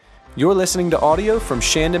You're listening to audio from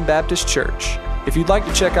Shandon Baptist Church. If you'd like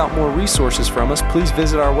to check out more resources from us, please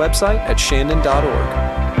visit our website at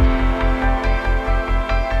shandon.org.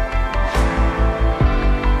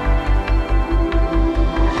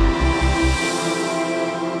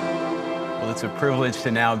 It's a privilege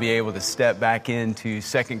to now be able to step back into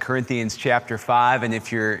 2 Corinthians chapter 5. And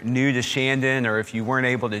if you're new to Shandon, or if you weren't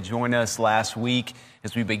able to join us last week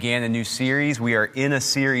as we began a new series, we are in a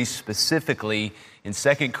series specifically in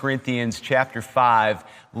 2 Corinthians chapter 5,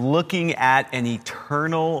 looking at an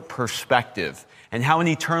eternal perspective and how an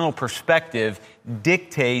eternal perspective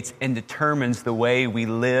dictates and determines the way we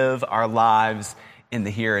live our lives in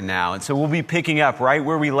the here and now. And so we'll be picking up right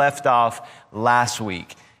where we left off last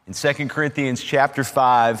week. In 2 Corinthians chapter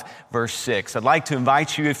 5, verse 6. I'd like to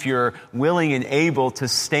invite you, if you're willing and able, to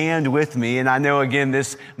stand with me. And I know, again,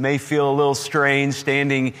 this may feel a little strange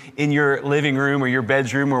standing in your living room or your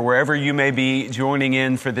bedroom or wherever you may be joining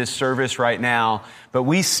in for this service right now. But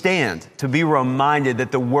we stand to be reminded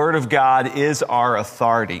that the Word of God is our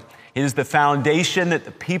authority. It is the foundation that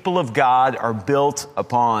the people of God are built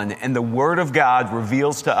upon. And the Word of God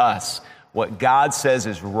reveals to us what God says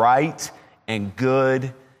is right and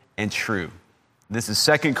good and true. This is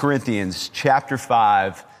 2 Corinthians chapter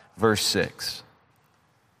 5, verse 6.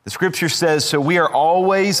 The scripture says, "So we are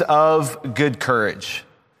always of good courage.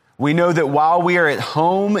 We know that while we are at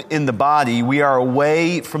home in the body, we are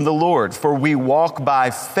away from the Lord, for we walk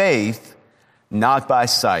by faith, not by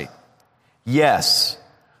sight. Yes,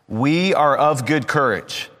 we are of good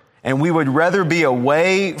courage, and we would rather be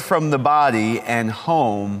away from the body and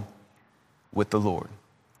home with the Lord."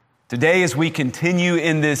 Today, as we continue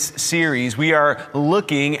in this series, we are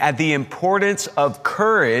looking at the importance of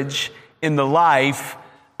courage in the life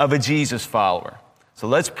of a Jesus follower. So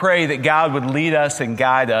let's pray that God would lead us and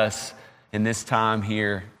guide us in this time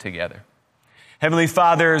here together. Heavenly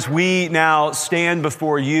Father, as we now stand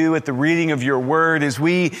before you at the reading of your word, as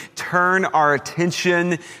we turn our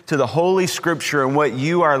attention to the Holy Scripture and what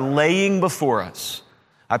you are laying before us,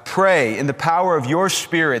 I pray in the power of your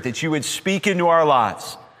Spirit that you would speak into our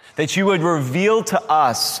lives, that you would reveal to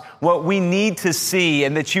us what we need to see,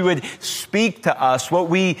 and that you would speak to us what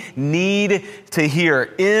we need to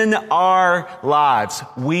hear. In our lives,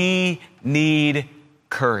 we need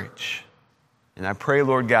courage. And I pray,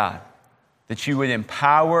 Lord God, that you would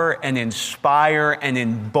empower and inspire and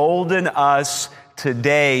embolden us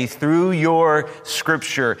today through your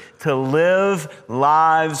scripture to live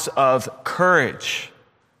lives of courage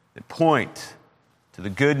that point to the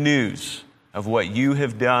good news of what you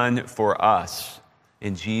have done for us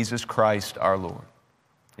in Jesus Christ our Lord.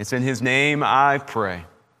 It's in his name I pray.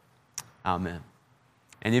 Amen.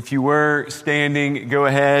 And if you were standing, go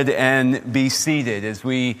ahead and be seated as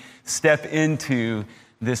we step into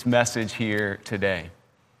this message here today.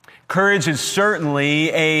 Courage is certainly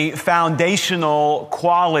a foundational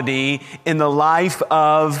quality in the life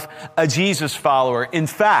of a Jesus follower. In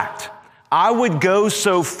fact, I would go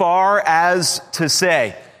so far as to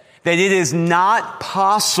say that it is not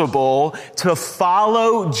possible to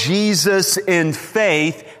follow Jesus in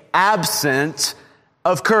faith absent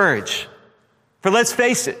of courage. For let's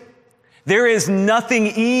face it, there is nothing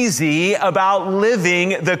easy about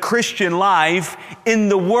living the Christian life in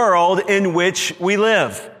the world in which we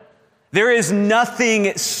live. There is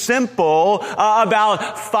nothing simple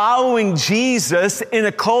about following Jesus in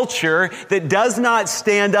a culture that does not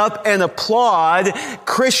stand up and applaud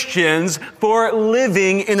Christians for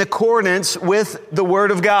living in accordance with the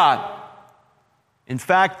Word of God. In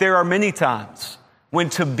fact, there are many times when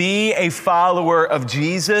to be a follower of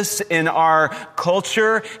Jesus in our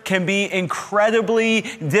culture can be incredibly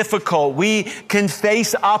difficult. We can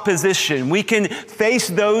face opposition. We can face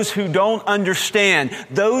those who don't understand,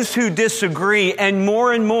 those who disagree, and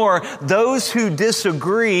more, those who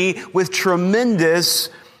disagree with tremendous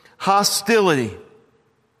hostility.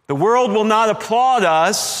 The world will not applaud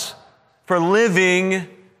us for living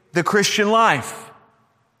the Christian life.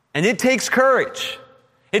 And it takes courage.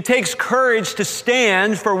 It takes courage to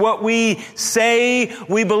stand for what we say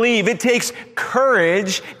we believe. It takes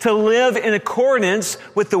courage to live in accordance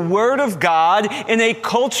with the Word of God in a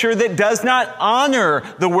culture that does not honor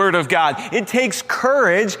the Word of God. It takes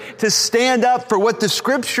courage to stand up for what the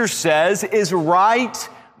Scripture says is right,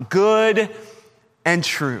 good, and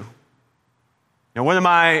true. Now, one of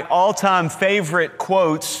my all-time favorite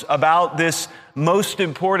quotes about this most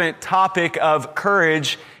important topic of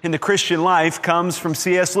courage in the Christian life comes from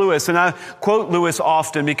C.S. Lewis. And I quote Lewis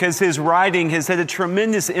often because his writing has had a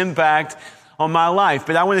tremendous impact on my life.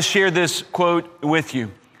 But I want to share this quote with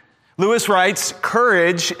you. Lewis writes,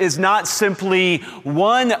 "Courage is not simply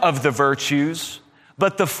one of the virtues,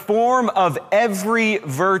 but the form of every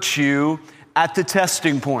virtue at the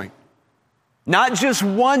testing point. Not just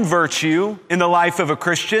one virtue in the life of a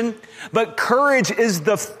Christian, but courage is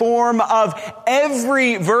the form of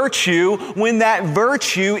every virtue when that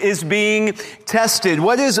virtue is being tested.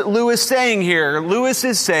 What is Lewis saying here? Lewis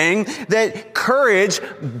is saying that courage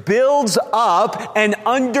builds up and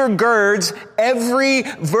undergirds every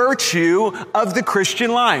virtue of the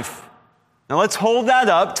Christian life. Now let's hold that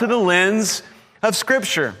up to the lens of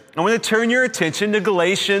Scripture. I want to turn your attention to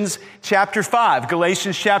Galatians chapter 5.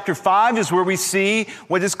 Galatians chapter 5 is where we see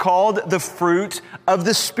what is called the fruit of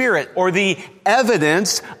the Spirit, or the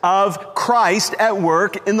evidence of Christ at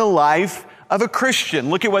work in the life of a Christian.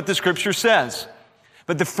 Look at what the Scripture says.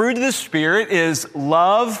 But the fruit of the Spirit is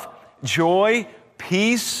love, joy,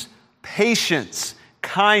 peace, patience,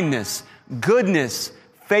 kindness, goodness,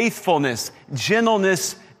 faithfulness,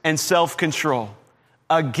 gentleness, and self-control.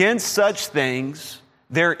 Against such things,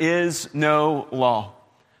 there is no law.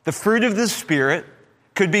 The fruit of the Spirit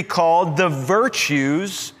could be called the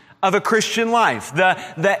virtues of a Christian life,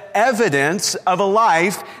 the evidence of a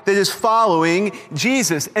life that is following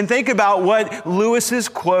Jesus. And think about what Lewis's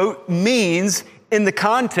quote means in the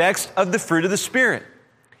context of the fruit of the Spirit.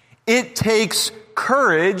 It takes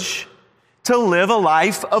courage to live a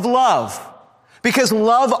life of love, because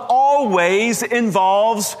love always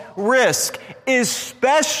involves risk,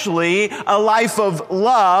 especially a life of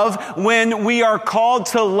love when we are called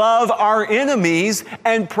to love our enemies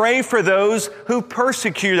and pray for those who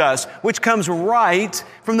persecute us, which comes right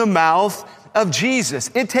from the mouth of Jesus.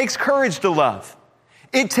 It takes courage to love.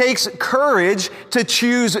 It takes courage to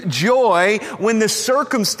choose joy when the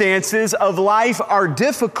circumstances of life are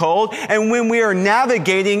difficult and when we are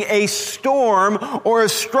navigating a storm or a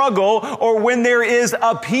struggle, or when there is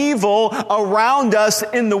upheaval around us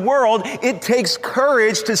in the world. It takes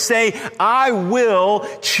courage to say, I will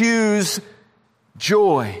choose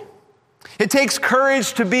joy. It takes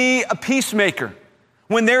courage to be a peacemaker.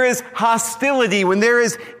 When there is hostility, when there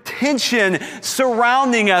is tension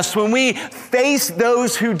surrounding us, when we face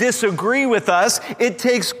those who disagree with us, it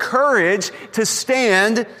takes courage to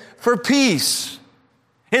stand for peace.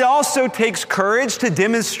 It also takes courage to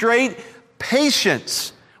demonstrate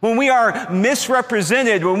patience. When we are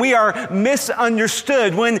misrepresented, when we are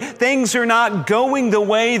misunderstood, when things are not going the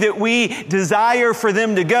way that we desire for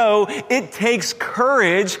them to go, it takes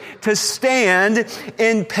courage to stand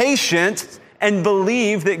in patience and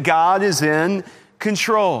believe that God is in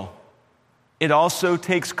control. It also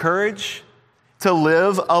takes courage to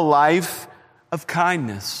live a life of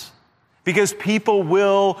kindness, because people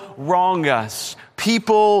will wrong us.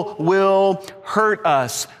 People will hurt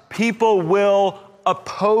us. People will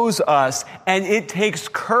oppose us. And it takes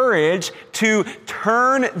courage to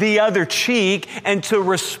turn the other cheek and to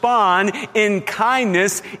respond in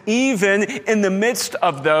kindness, even in the midst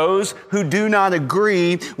of those who do not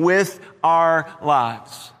agree with our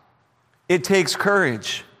lives. It takes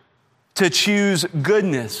courage to choose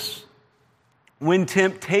goodness when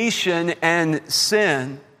temptation and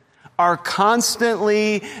sin are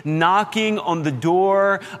constantly knocking on the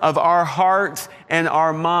door of our hearts and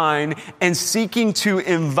our mind and seeking to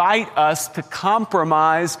invite us to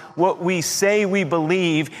compromise what we say we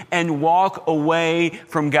believe and walk away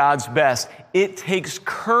from God's best. It takes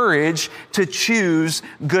courage to choose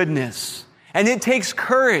goodness. And it takes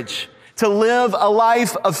courage to live a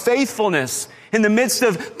life of faithfulness in the midst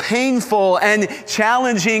of painful and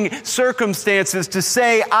challenging circumstances, to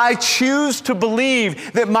say, I choose to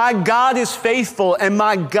believe that my God is faithful and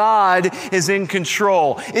my God is in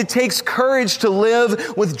control. It takes courage to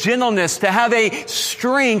live with gentleness, to have a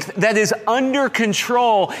strength that is under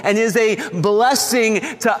control and is a blessing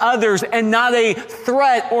to others and not a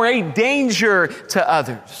threat or a danger to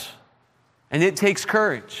others. And it takes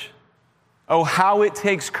courage. Oh, how it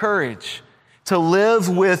takes courage to live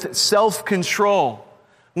with self-control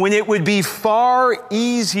when it would be far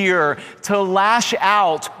easier to lash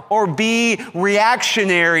out or be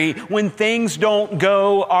reactionary when things don't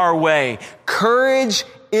go our way. Courage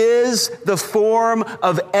is the form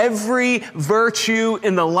of every virtue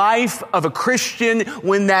in the life of a Christian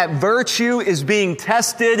when that virtue is being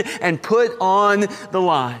tested and put on the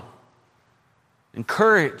line. And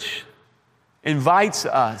courage invites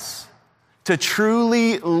us to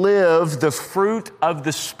truly live the fruit of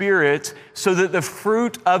the Spirit so that the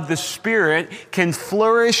fruit of the Spirit can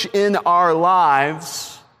flourish in our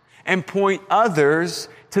lives and point others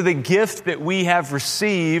to the gift that we have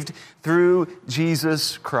received through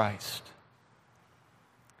Jesus Christ.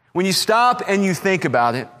 When you stop and you think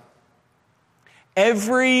about it,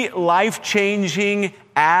 every life-changing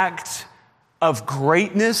act of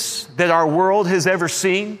greatness that our world has ever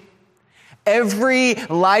seen. Every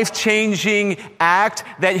life-changing act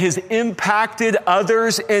that has impacted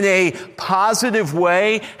others in a positive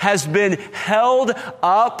way has been held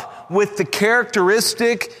up with the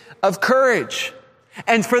characteristic of courage.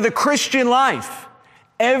 And for the Christian life,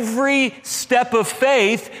 every step of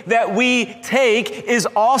faith that we take is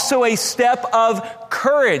also a step of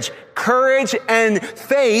courage. Courage and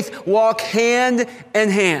faith walk hand in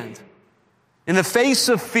hand. In the face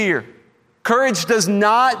of fear, courage does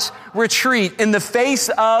not retreat. In the face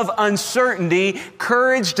of uncertainty,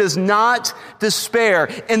 courage does not despair.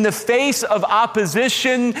 In the face of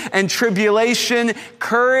opposition and tribulation,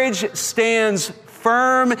 courage stands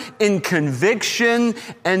firm in conviction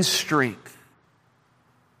and strength.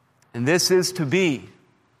 And this is to be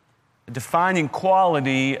a defining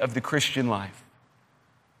quality of the Christian life.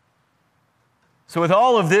 So with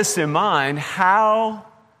all of this in mind, how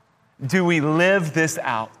do we live this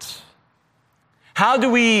out? How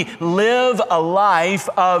do we live a life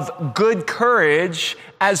of good courage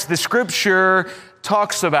as the Scripture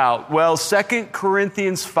talks about? Well, 2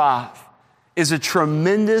 Corinthians 5 is a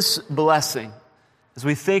tremendous blessing as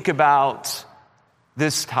we think about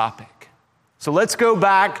this topic. So let's go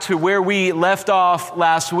back to where we left off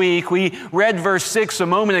last week. We read verse 6 a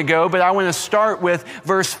moment ago, but I want to start with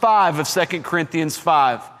verse 5 of 2 Corinthians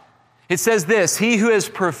 5. It says this: "He who has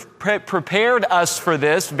prepared us for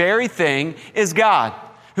this very thing is God,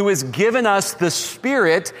 who has given us the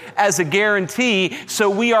Spirit as a guarantee, so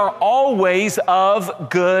we are always of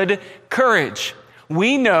good courage.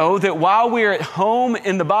 We know that while we are at home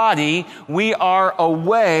in the body, we are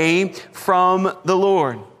away from the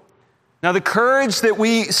Lord." Now, the courage that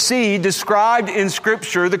we see described in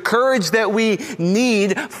Scripture, the courage that we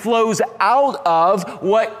need, flows out of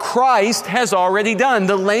what Christ has already done.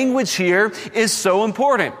 The language here is so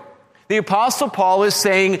important. The Apostle Paul is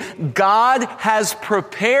saying God has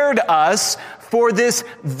prepared us for this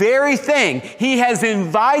very thing. He has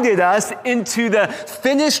invited us into the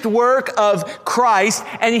finished work of Christ,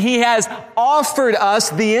 and He has offered us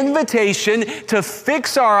the invitation to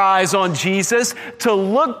fix our eyes on Jesus, to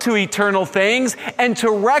look to eternal things, and to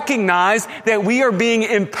recognize that we are being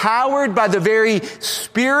empowered by the very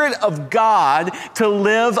Spirit of God to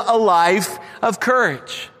live a life of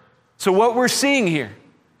courage. So what we're seeing here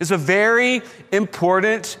is a very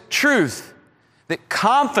important truth, that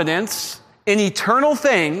confidence in eternal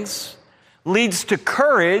things leads to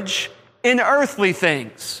courage in earthly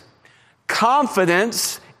things.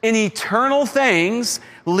 Confidence in eternal things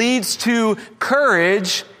leads to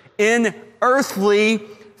courage in earthly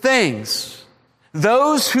things.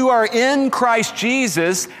 Those who are in Christ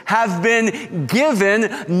Jesus have been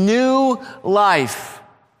given new life.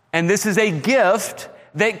 And this is a gift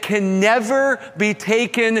that can never be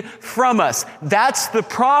taken from us. That's the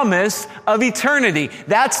promise of eternity.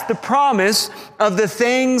 That's the promise of the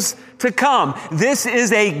things to come. This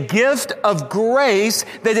is a gift of grace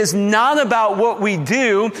that is not about what we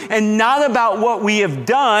do and not about what we have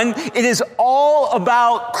done. It is all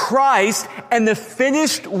about Christ and the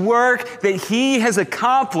finished work that He has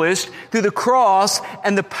accomplished through the cross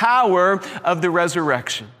and the power of the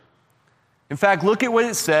resurrection. In fact, look at what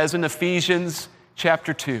it says in Ephesians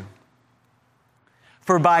Chapter 2.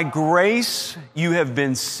 "For by grace you have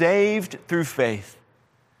been saved through faith.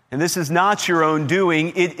 And this is not your own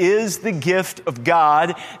doing. It is the gift of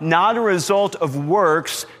God, not a result of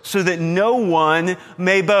works, so that no one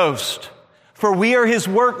may boast. For we are His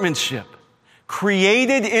workmanship,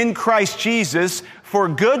 created in Christ Jesus for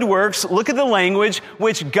good works," look at the language,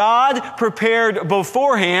 "which God prepared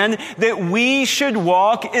beforehand that we should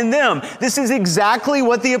walk in them." This is exactly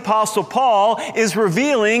what the Apostle Paul is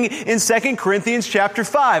revealing in 2 Corinthians chapter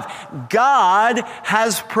 5. God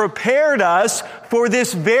has prepared us for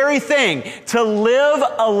this very thing, to live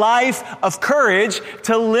a life of courage,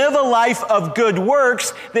 to live a life of good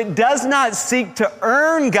works that does not seek to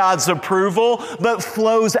earn God's approval, but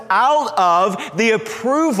flows out of the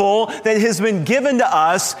approval that has been given to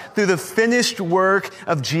us through the finished work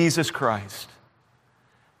of Jesus Christ.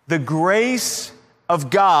 The grace of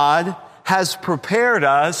God has prepared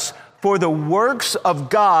us for the works of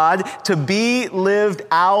God to be lived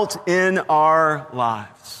out in our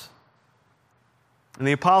lives. And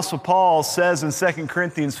the Apostle Paul says in 2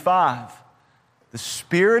 Corinthians 5, the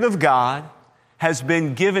Spirit of God has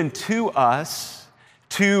been given to us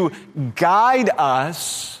to guide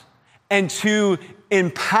us and to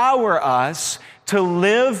empower us to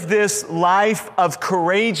live this life of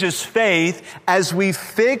courageous faith as we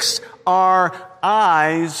fix our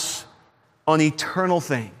eyes on eternal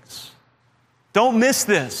things. Don't miss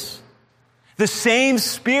this. The same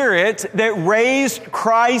Spirit that raised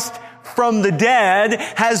Christ from the dead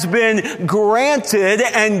has been granted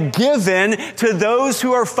and given to those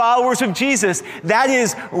who are followers of Jesus. That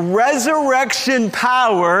is resurrection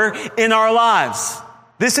power in our lives.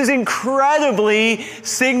 This is incredibly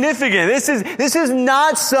significant. This is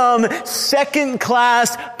not some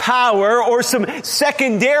second-class power or some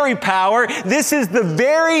secondary power. This is the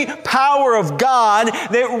very power of God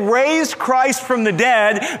that raised Christ from the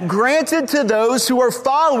dead, granted to those who are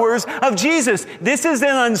followers of Jesus. This is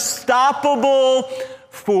an unstoppable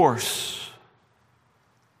force.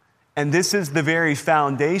 And this is the very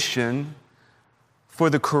foundation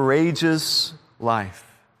for the courageous life.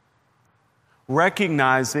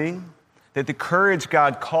 Recognizing that the courage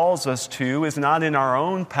God calls us to is not in our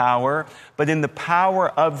own power, but in the power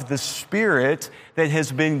of the Spirit that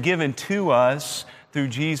has been given to us through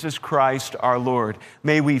Jesus Christ our Lord.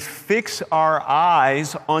 May we fix our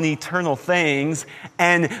eyes on eternal things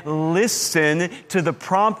and listen to the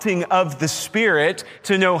prompting of the Spirit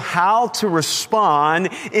to know how to respond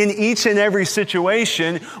in each and every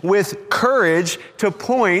situation with courage to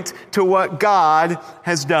point to what God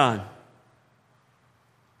has done.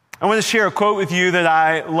 I want to share a quote with you that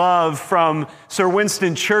I love from Sir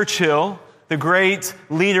Winston Churchill, the great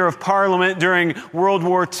leader of Parliament during World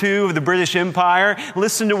War II of the British Empire.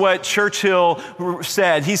 Listen to what Churchill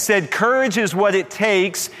said. He said, "Courage is what it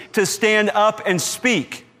takes to stand up and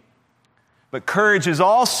speak. But courage is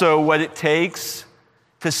also what it takes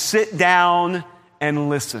to sit down and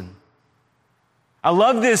listen." I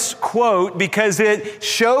love this quote because it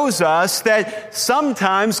shows us that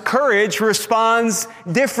sometimes courage responds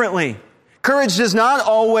differently. Courage does not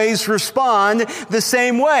always respond the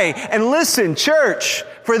same way. And listen, church,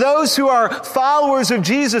 for those who are followers of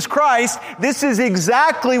Jesus Christ, this is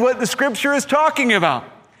exactly what the Scripture is talking about.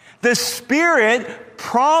 The Spirit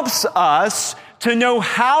prompts us to know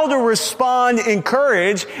how to respond in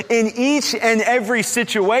courage in each and every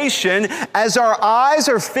situation as our eyes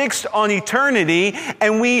are fixed on eternity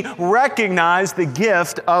and we recognize the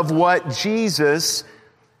gift of what Jesus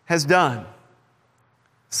has done.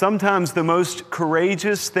 Sometimes the most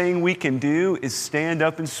courageous thing we can do is stand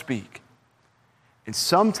up and speak. And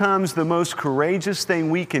sometimes the most courageous thing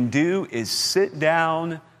we can do is sit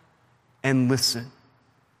down and listen.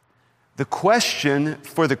 The question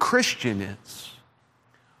for the Christian is,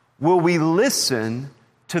 will we listen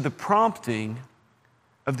to the prompting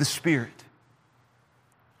of the Spirit?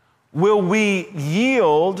 Will we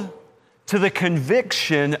yield to the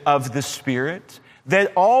conviction of the Spirit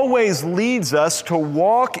that always leads us to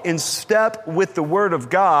walk in step with the Word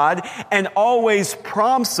of God and always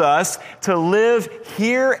prompts us to live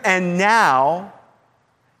here and now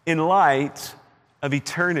in light of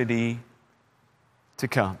eternity to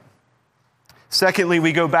come? Secondly,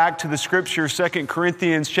 we go back to the Scripture. 2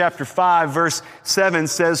 Corinthians chapter 5, verse 7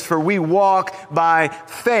 says, "For we walk by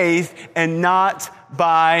faith and not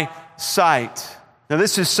by sight." Now,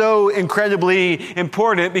 this is so incredibly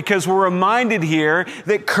important because we're reminded here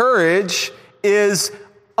that courage is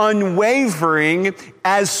unwavering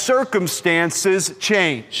as circumstances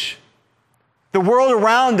change. The world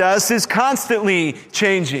around us is constantly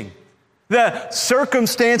changing. The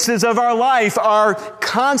circumstances of our life are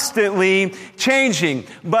constantly changing,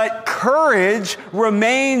 but courage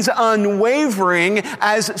remains unwavering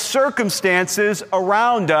as circumstances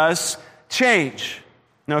around us change.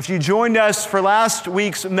 Now, if you joined us for last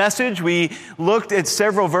week's message, we looked at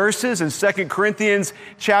several verses in 2 Corinthians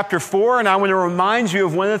chapter 4, and I want to remind you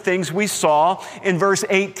of one of the things we saw in verse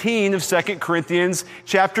 18 of 2 Corinthians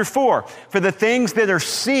chapter 4. "For the things that are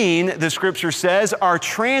seen," the Scripture says, "are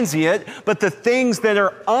transient, but the things that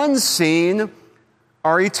are unseen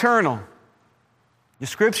are eternal." The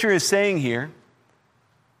Scripture is saying here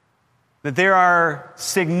that there are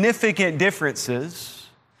significant differences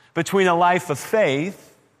between a life of faith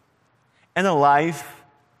and a life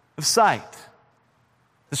of sight.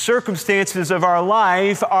 The circumstances of our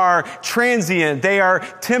life are transient. They are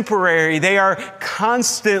temporary. They are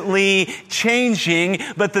constantly changing.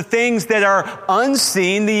 But the things that are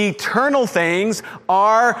unseen, the eternal things,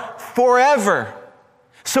 are forever.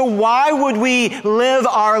 So why would we live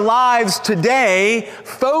our lives today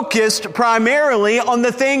focused primarily on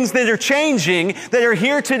the things that are changing, that are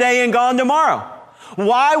here today and gone tomorrow?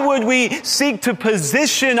 Why would we seek to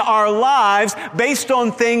position our lives based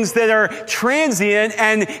on things that are transient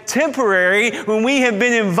and temporary when we have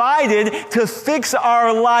been invited to fix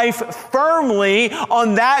our life firmly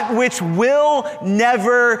on that which will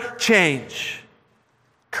never change?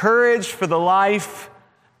 Courage for the life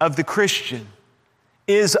of the Christian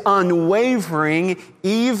is unwavering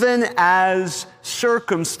even as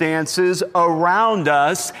circumstances around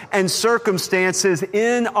us and circumstances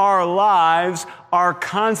in our lives are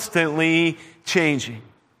constantly changing.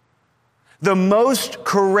 The most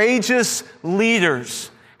courageous leaders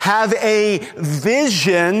have a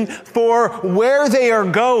vision for where they are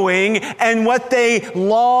going and what they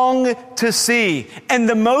long to see. And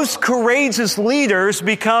the most courageous leaders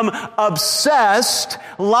become obsessed,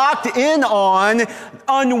 locked in on,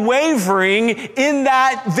 unwavering in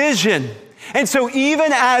that vision. And so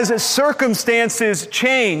even as circumstances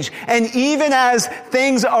change and even as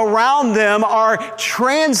things around them are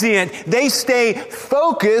transient, they stay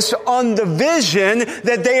focused on the vision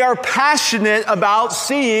that they are passionate about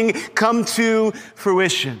seeing come to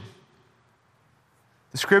fruition.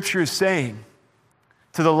 The Scripture is saying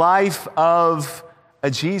to the life of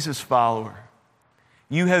a Jesus follower,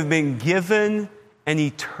 you have been given an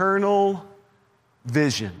eternal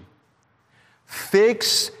vision.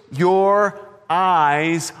 Fix your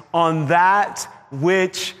eyes on that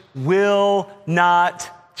which will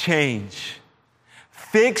not change.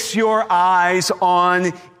 Fix your eyes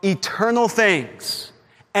on eternal things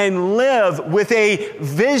and live with a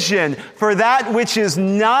vision for that which is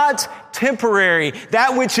not temporary,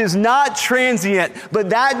 that which is not transient,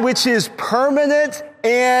 but that which is permanent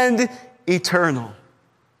and eternal.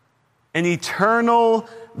 An eternal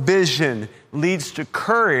vision leads to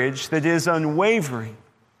courage that is unwavering,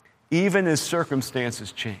 even as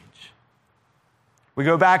circumstances change. We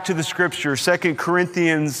go back to the Scripture, 2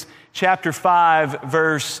 Corinthians chapter 5,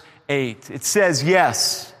 verse 8. It says,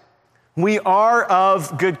 yes, we are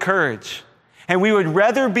of good courage, and we would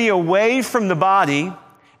rather be away from the body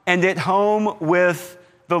and at home with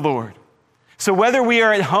the Lord. So whether we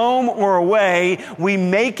are at home or away, we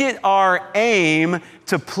make it our aim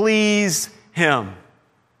to please Him.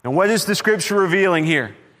 Now, what is the Scripture revealing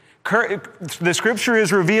here? The Scripture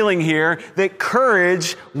is revealing here that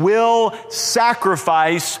courage will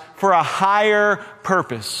sacrifice for a higher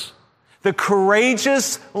purpose. The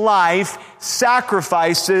courageous life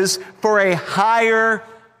sacrifices for a higher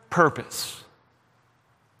purpose.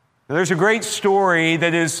 Now, there's a great story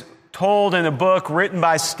that is told in a book written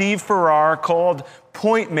by Steve Farrar called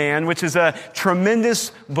Point Man, which is a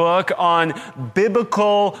tremendous book on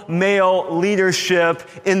biblical male leadership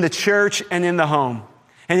in the church and in the home.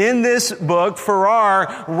 And in this book,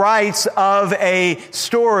 Farrar writes of a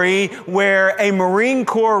story where a Marine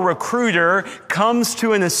Corps recruiter comes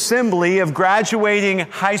to an assembly of graduating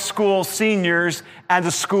high school seniors at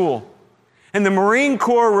a school. And the Marine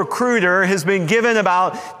Corps recruiter has been given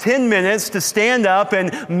about 10 minutes to stand up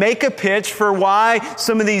and make a pitch for why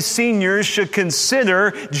some of these seniors should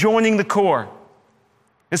consider joining the Corps.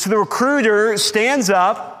 And so the recruiter stands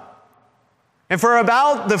up and for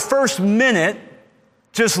about the first minute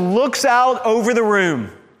just looks out over the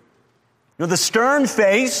room with a stern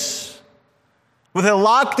face, with a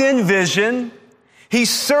locked-in vision. He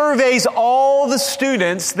surveys all the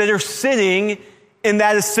students that are sitting in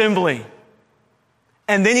that assembly.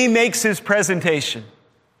 And then he makes his presentation.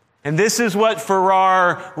 And this is what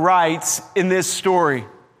Farrar writes in this story.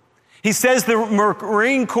 He says the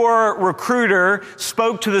Marine Corps recruiter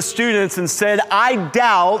spoke to the students and said, I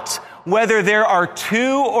doubt whether there are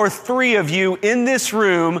 2 or 3 of you in this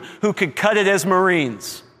room who could cut it as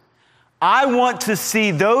Marines. I want to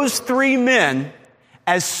see those 3 men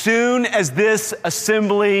as soon as this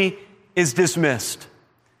assembly is dismissed.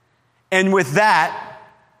 And with that,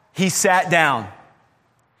 he sat down.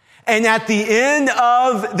 And at the end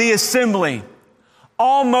of the assembly,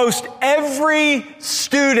 almost every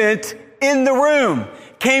student in the room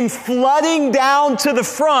came flooding down to the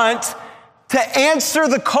front to answer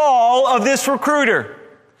the call of this recruiter.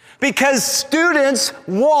 Because students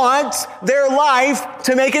want their life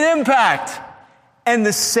to make an impact. And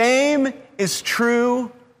the same is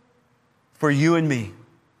true for you and me.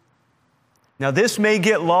 Now, this may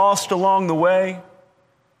get lost along the way.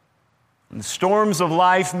 And the storms of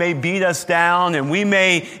life may beat us down, and we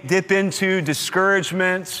may dip into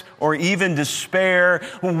discouragement or even despair.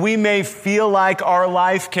 We may feel like our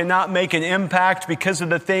life cannot make an impact because of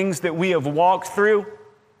the things that we have walked through.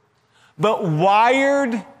 But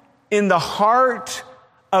wired in the heart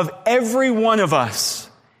of every one of us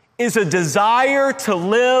is a desire to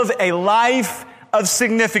live a life of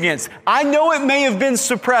significance. I know it may have been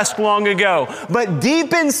suppressed long ago, but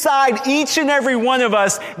deep inside each and every one of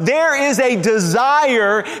us, there is a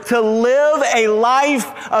desire to live a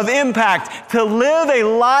life of impact, to live a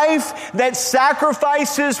life that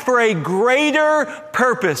sacrifices for a greater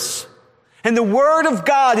purpose. And the Word of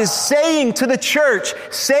God is saying to the church,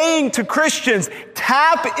 saying to Christians,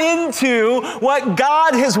 Tap into what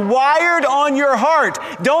God has wired on your heart.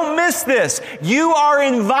 Don't miss this. You are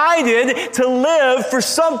invited to live for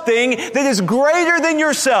something that is greater than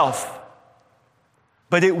yourself.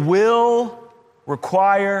 But it will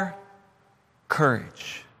require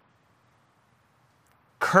courage.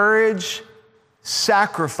 Courage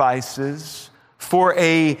sacrifices for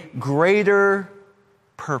a greater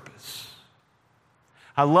purpose.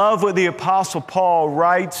 I love what the Apostle Paul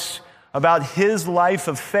writes about his life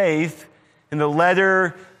of faith in the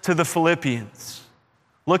letter to the Philippians.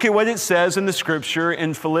 Look at what it says in the scripture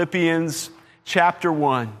in Philippians chapter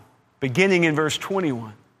 1, beginning in verse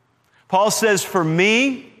 21. Paul says, "For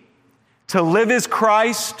me, to live is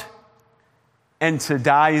Christ, and to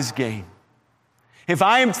die is gain. If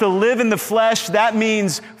I am to live in the flesh, that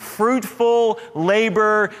means fruitful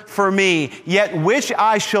labor for me. Yet which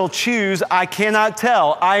I shall choose, I cannot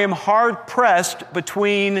tell. I am hard pressed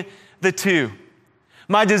between the two.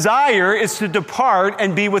 My desire is to depart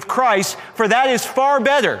and be with Christ, for that is far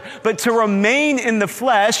better. But to remain in the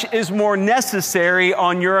flesh is more necessary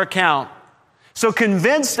on your account. So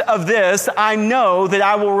convinced of this, I know that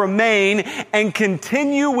I will remain and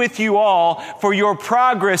continue with you all for your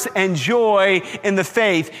progress and joy in the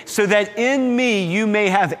faith, so that in me you may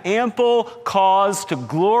have ample cause to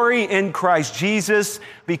glory in Christ Jesus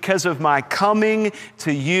because of my coming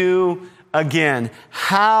to you again."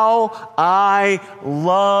 How I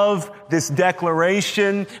love this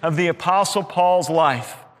declaration of the Apostle Paul's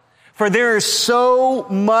life. For there is so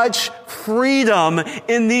much freedom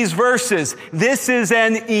in these verses. This is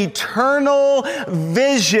an eternal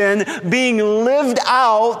vision being lived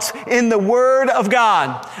out in the Word of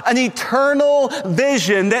God. An eternal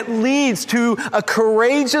vision that leads to a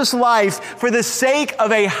courageous life for the sake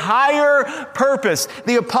of a higher purpose.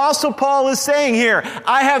 The Apostle Paul is saying here,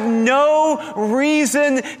 I have no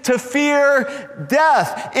reason to fear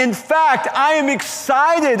death. In fact, I am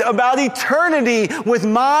excited about eternity with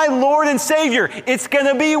my Lord and Savior. It's going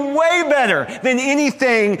to be way better than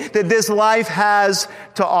anything that this life has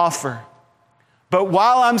to offer. But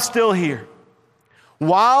while I'm still here,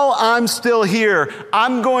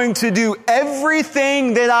 I'm going to do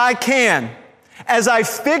everything that I can as I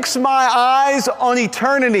fix my eyes on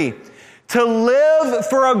eternity to live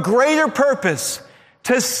for a greater purpose,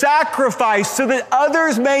 to sacrifice so that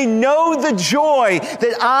others may know the joy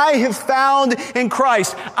that I have found in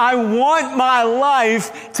Christ. I want my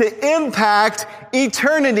life to impact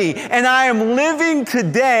eternity, and I am living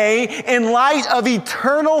today in light of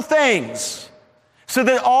eternal things, so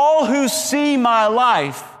that all who see my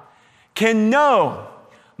life can know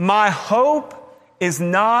my hope is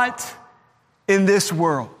not in this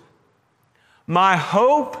world. My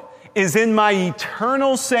hope is in my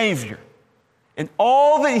eternal Savior and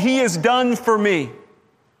all that He has done for me.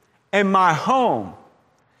 And my home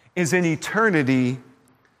is in eternity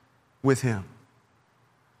with Him.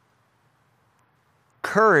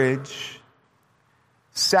 Courage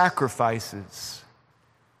sacrifices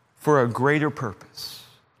for a greater purpose.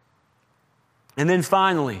 And then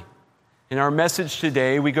finally, in our message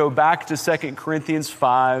today, we go back to 2 Corinthians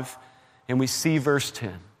 5 and we see verse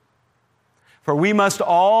 10. For we must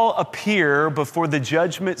all appear before the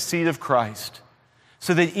judgment seat of Christ,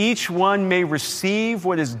 so that each one may receive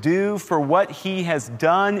what is due for what he has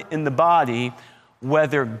done in the body,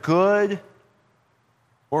 whether good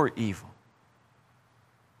or evil.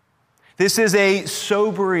 This is a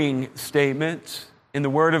sobering statement in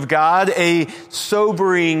the Word of God, a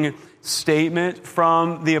sobering statement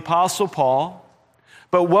from the Apostle Paul.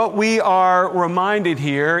 But what we are reminded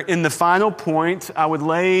here in the final point I would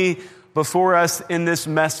lay before us in this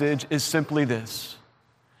message is simply this.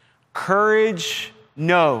 Courage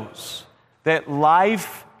knows that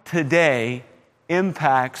life today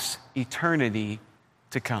impacts eternity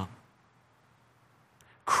to come.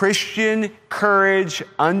 Christian courage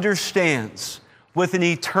understands with an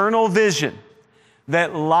eternal vision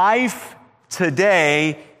that life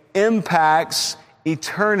today impacts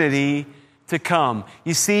eternity to come.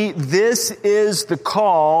 You see, this is the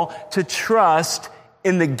call to trust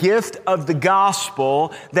in the gift of the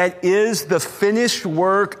gospel that is the finished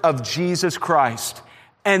work of Jesus Christ.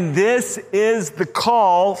 And this is the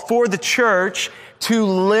call for the church to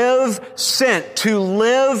live sent, to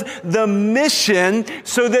live the mission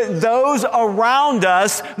so that those around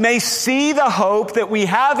us may see the hope that we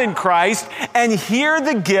have in Christ and hear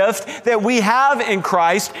the gift that we have in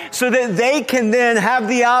Christ so that they can then have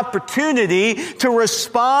the opportunity to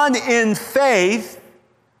respond in faith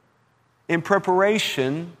in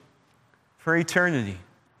preparation for eternity.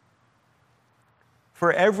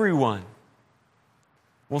 For everyone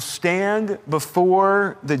will stand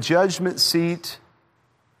before the judgment seat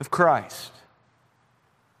of Christ.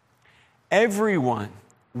 Everyone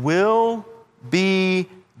will be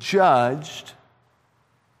judged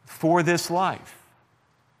for this life.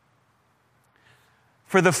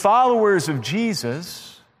 For the followers of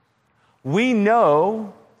Jesus, we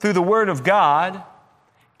know through the Word of God,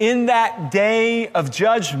 in that day of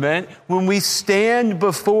judgment, when we stand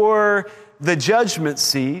before the judgment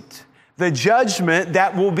seat, the judgment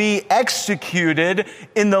that will be executed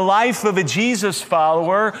in the life of a Jesus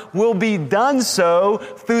follower will be done so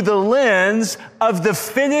through the lens of the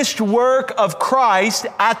finished work of Christ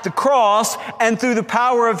at the cross and through the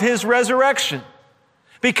power of His resurrection.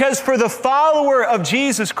 Because for the follower of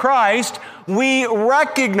Jesus Christ, we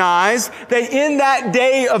recognize that in that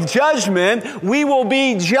day of judgment, we will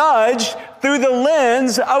be judged through the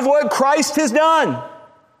lens of what Christ has done.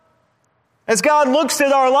 As God looks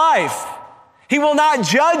at our life, He will not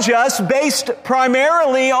judge us based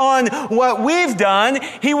primarily on what we've done.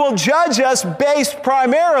 He will judge us based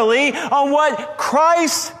primarily on what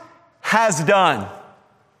Christ has done.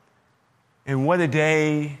 And what a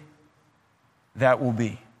day that will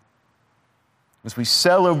be. As we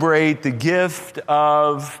celebrate the gift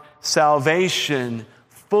of salvation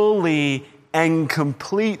fully and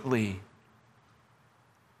completely,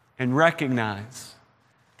 and recognize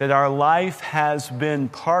that our life has been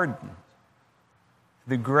pardoned,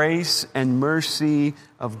 the grace and mercy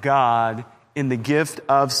of God in the gift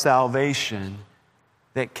of salvation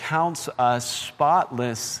that counts us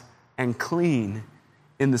spotless and clean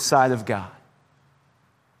in the sight of God.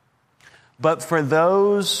 But for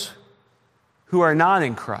those who are not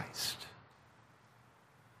in Christ,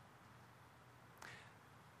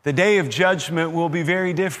 the day of judgment will be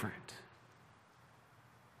very different.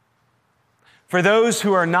 For those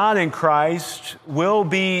who are not in Christ will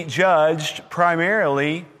be judged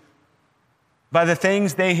primarily by the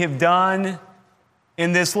things they have done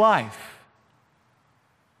in this life.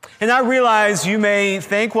 And I realize you may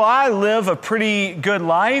think, well, I live a pretty good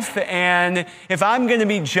life, and if I'm going to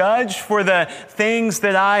be judged for the things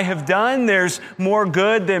that I have done, there's more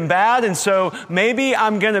good than bad, and so maybe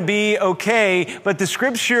I'm going to be okay. But the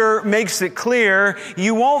Scripture makes it clear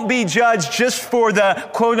you won't be judged just for the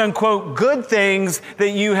quote-unquote good things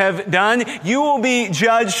that you have done. You will be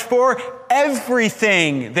judged for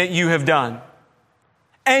everything that you have done.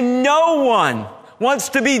 And no one wants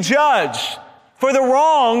to be judged for the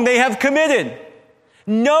wrong they have committed.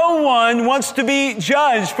 No one wants to be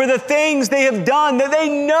judged for the things they have done that they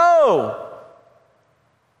know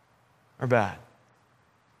are bad.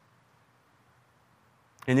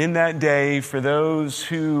 And in that day, for those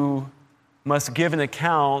who must give an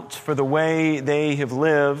account for the way they have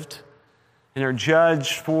lived and are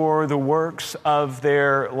judged for the works of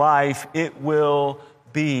their life, it will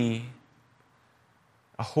be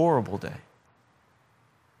a horrible day.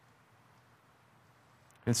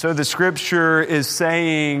 And so the Scripture is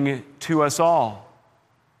saying to us all,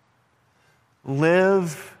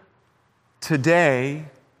 live today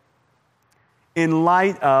in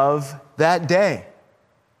light of that day.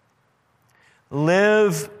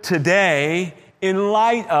 Live today in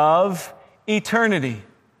light of eternity.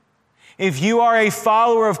 If you are a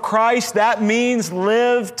follower of Christ, that means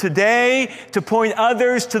live today to point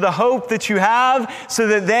others to the hope that you have so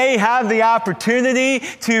that they have the opportunity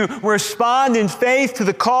to respond in faith to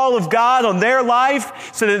the call of God on their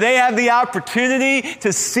life, so that they have the opportunity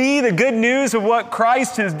to see the good news of what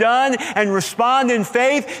Christ has done and respond in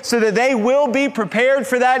faith so that they will be prepared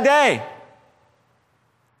for that day.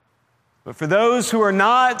 But for those who are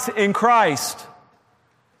not in Christ,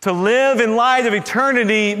 to live in light of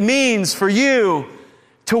eternity means for you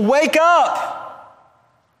to wake up.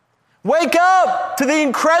 Wake up to the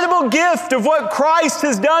incredible gift of what Christ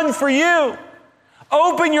has done for you.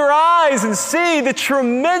 Open your eyes and see the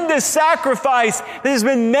tremendous sacrifice that has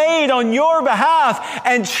been made on your behalf,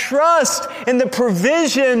 and trust in the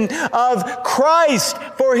provision of Christ,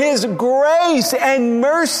 for His grace and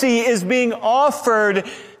mercy is being offered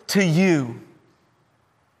to you.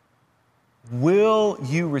 Will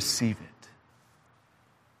you receive it?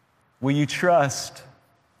 Will you trust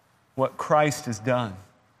what Christ has done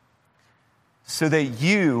so that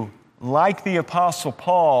you, like the Apostle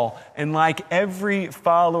Paul and like every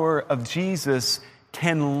follower of Jesus,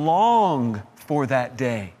 can long for that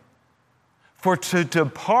day? For to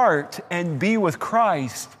depart and be with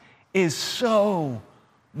Christ is so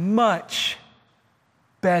much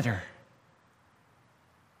better.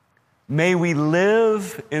 May we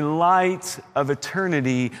live in light of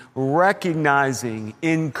eternity, recognizing,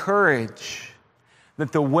 encourage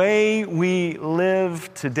that the way we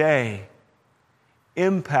live today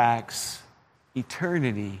impacts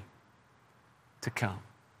eternity to come.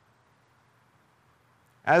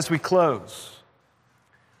 as we close,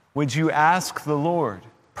 would you ask the Lord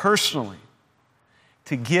personally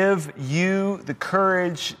to give you the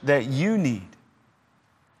courage that you need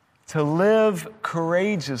to live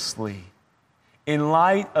courageously in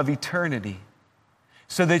light of eternity,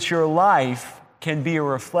 so that your life can be a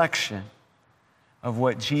reflection of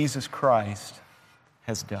what Jesus Christ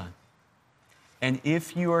has done. And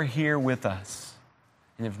if you are here with us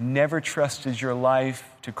and have never trusted your life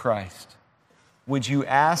to Christ, would you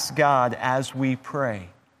ask God as we pray,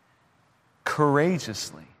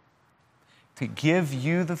 courageously, to give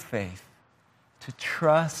you the faith to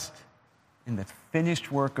trust in the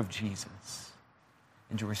finished work of Jesus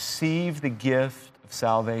and to receive the gift of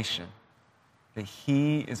salvation that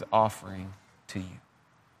He is offering to you.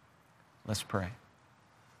 Let's pray.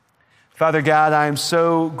 Father God, I am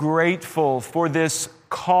so grateful for this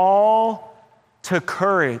call to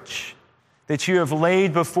courage that you have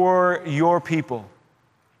laid before your people.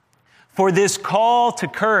 For this call to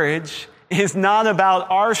courage is not about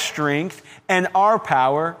our strength and our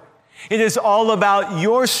power. It is all about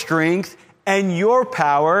your strength and your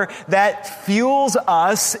power that fuels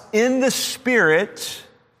us in the Spirit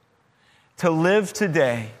to live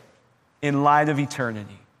today in light of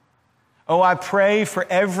eternity. Oh, I pray for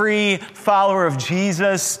every follower of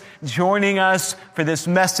Jesus joining us for this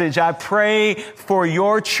message. I pray for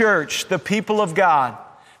your church, the people of God,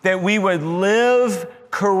 that we would live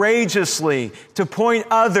courageously to point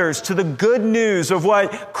others to the good news of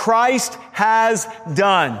what Christ has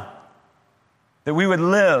done. That we would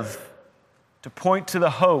live to point to the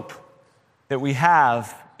hope that we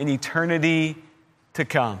have in eternity to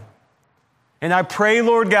come. And I pray,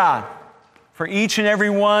 Lord God, for each and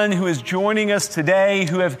every one who is joining us today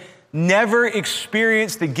who have never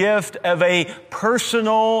experienced the gift of a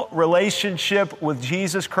personal relationship with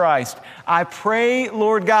Jesus Christ. I pray,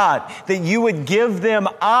 Lord God, that you would give them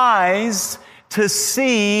eyes to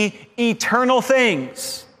see eternal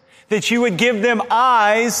things. That you would give them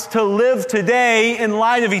eyes to live today in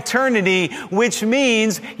light of eternity, which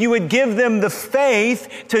means you would give them the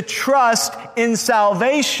faith to trust in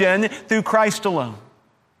salvation through Christ alone.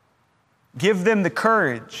 Give them the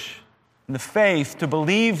courage and the faith to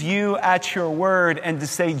believe you at your word and to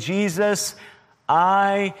say, Jesus,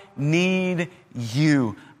 I need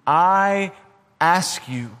you. I ask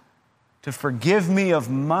you to forgive me of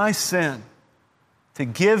my sin, to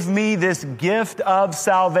give me this gift of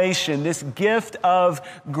salvation, this gift of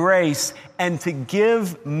grace, and to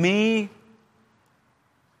give me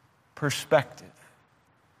perspective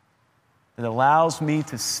that allows me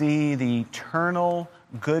to see the eternal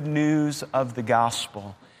good news of the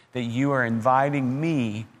gospel that you are inviting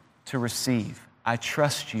me to receive. I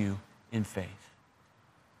trust you in faith.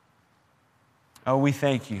 Oh, we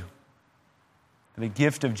thank you for the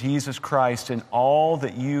gift of Jesus Christ and all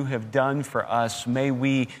that you have done for us. May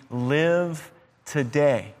we live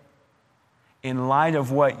today in light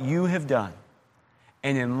of what you have done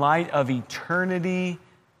and in light of eternity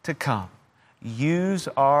to come. Use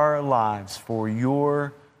our lives for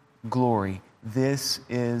your glory. This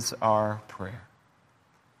is our prayer.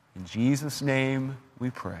 In Jesus' name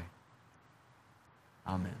we pray.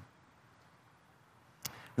 Amen.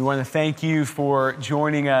 We want to thank you for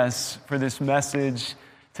joining us for this message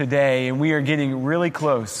today. And we are getting really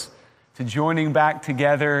close to joining back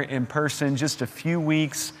together in person just a few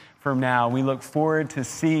weeks from now. We look forward to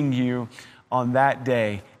seeing you on that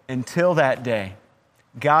day. Until that day,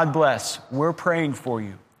 God bless. We're praying for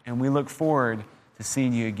you. And we look forward to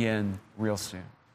seeing you again real soon.